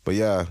 Yeah. But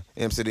yeah,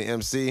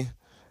 MC2MC.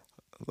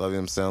 Love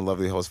him, sound.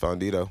 Lovely host,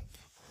 Foundito.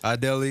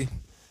 Ideli.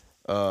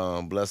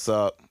 Bless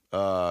up.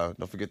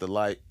 Don't forget to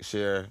like,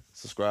 share,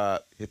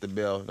 subscribe, hit the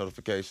bell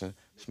notification.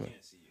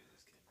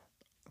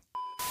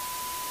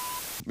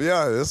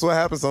 Yeah, that's what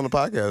happens on the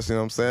podcast. You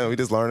know what I'm saying? We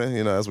just learning,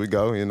 as we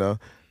go.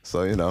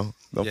 So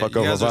don't fuck You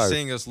over guys are vibe.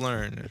 seeing us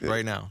learn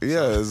right now.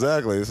 Yeah,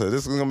 exactly. So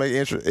this is gonna make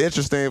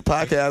interesting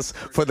podcast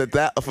for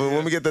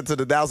when we get to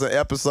the 1,000th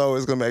episode.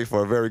 It's gonna make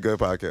for a very good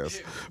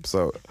podcast.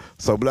 So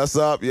bless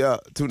up. Yeah,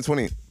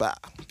 220. Bye.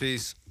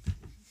 Peace.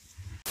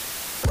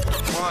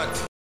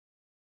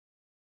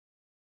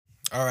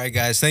 All right,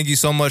 guys. Thank you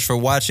so much for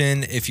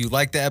watching. If you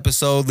liked the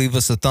episode, leave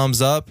us a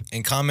thumbs up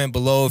and comment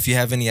below if you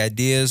have any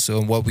ideas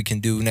on what we can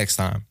do next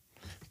time.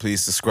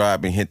 Please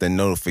subscribe and hit the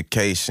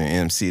notification.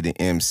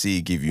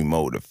 MC2MC give you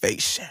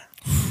motivation.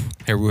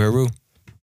 Heru.